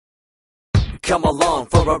come along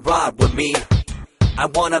for a ride with me? I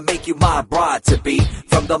wanna make you my bride-to-be.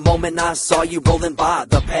 From the moment I saw you rolling by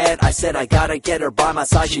the pad, I said I gotta get her by my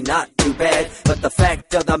side, she not too bad. But the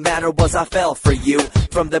fact of the matter was I fell for you.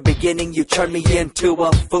 From the beginning you turned me into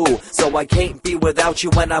a fool. So I can't be without you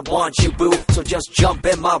when I want you, boo. So just jump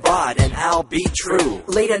in my ride and I'll be true.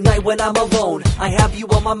 Late at night when I'm alone, I have you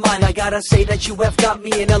on my mind. I gotta say that you have got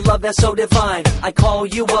me in a love that's so divine. I call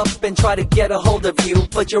you up and try to get a hold of you,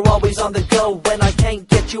 but you're always on the go when I can't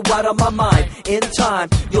get you out of my mind. In time,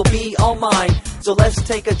 you'll be all mine. So let's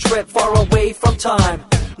take a trip far away from time.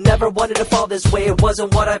 Never wanted to fall this way, it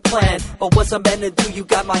wasn't what I planned. But what's I meant to do, you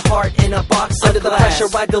got my heart in a box of glass. Under the pressure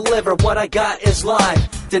I deliver, what I got is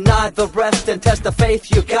live. Deny the rest and test the faith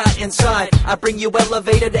you got inside. I bring you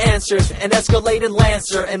elevated answers, an escalated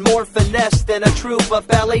lancer, and more finesse than a troupe of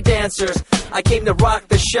ballet dancers. I came to rock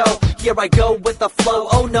the show, here I go with the flow.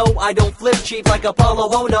 Oh no, I don't flip cheap like Apollo,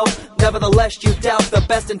 oh no. Nevertheless, you doubt the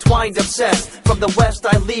best entwined, obsessed. From the west,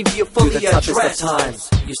 I leave you fully addressed. Through the toughest of times,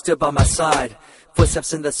 you stood by my side.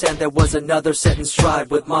 Footsteps in the sand, there was another set in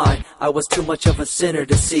stride with mine. I was too much of a sinner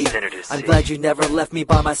to see. I'm glad you never left me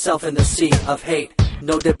by myself in the sea of hate.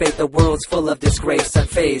 No debate, the world's full of disgrace,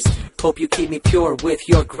 unfazed. Hope you keep me pure with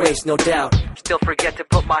your grace, no doubt. Still forget to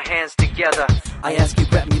put my hands together. I ask you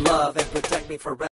grant me love and protect me forever.